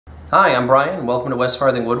Hi, I'm Brian. Welcome to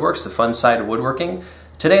Westfarthing Woodworks, the fun side of woodworking.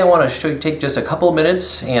 Today I want to take just a couple of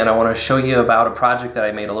minutes and I want to show you about a project that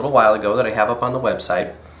I made a little while ago that I have up on the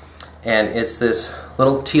website. And it's this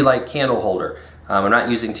little tea light candle holder. I'm not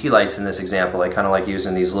using tea lights in this example. I kind of like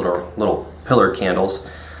using these little pillar candles.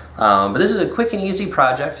 But this is a quick and easy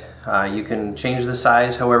project. You can change the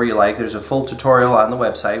size however you like. There's a full tutorial on the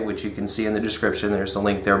website, which you can see in the description. There's the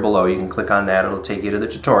link there below. You can click on that. It'll take you to the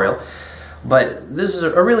tutorial. But this is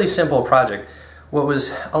a really simple project. What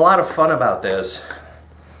was a lot of fun about this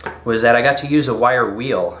was that I got to use a wire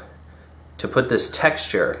wheel to put this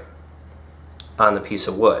texture on the piece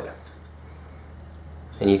of wood.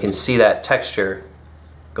 And you can see that texture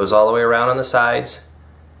goes all the way around on the sides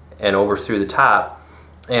and over through the top.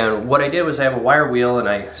 And what I did was I have a wire wheel and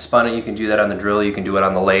I spun it. You can do that on the drill, you can do it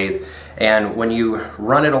on the lathe. And when you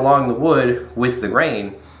run it along the wood with the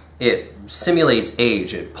grain, it simulates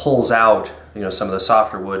age. It pulls out, some of the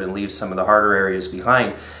softer wood and leaves some of the harder areas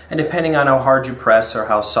behind. And depending on how hard you press or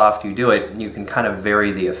how soft you do it, you can kind of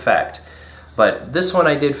vary the effect. But this one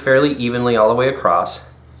I did fairly evenly all the way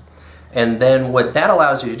across. And then what that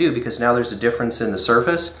allows you to do, because now there's a difference in the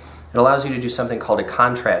surface, it allows you to do something called a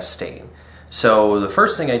contrast stain. So the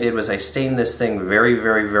first thing I did was I stained this thing very,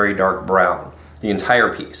 very, very dark brown, the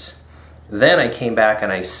entire piece. Then I came back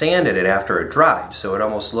and I sanded it after it dried, so it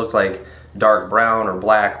almost looked like dark brown or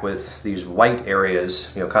black with these white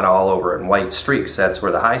areas, kind of all over it, and white streaks. That's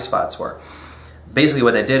where the high spots were. Basically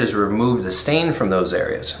what that did is remove the stain from those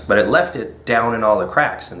areas, but it left it down in all the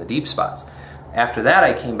cracks and the deep spots. After that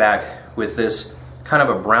I came back with this kind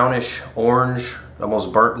of a brownish orange,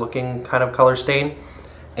 almost burnt looking kind of color stain,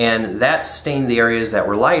 and that stained the areas that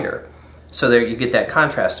were lighter. So there you get that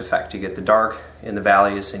contrast effect. You get the dark in the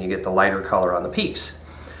valleys and you get the lighter color on the peaks.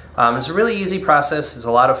 It's a really easy process. It's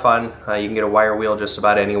a lot of fun. You can get a wire wheel just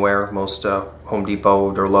about anywhere. Most Home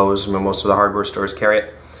Depot or Lowe's, most of the hardware stores carry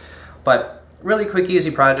it. But really quick,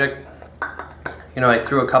 easy project. I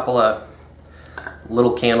threw a couple of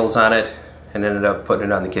little candles on it and ended up putting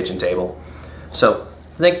it on the kitchen table. So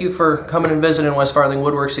thank you for coming and visiting Westfarthing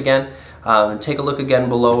Woodworks again. Take a look again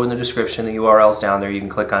below in the description. The URL's down there. You can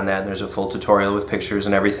click on that and there's a full tutorial with pictures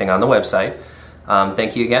and everything on the website.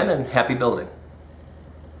 Thank you again and happy building.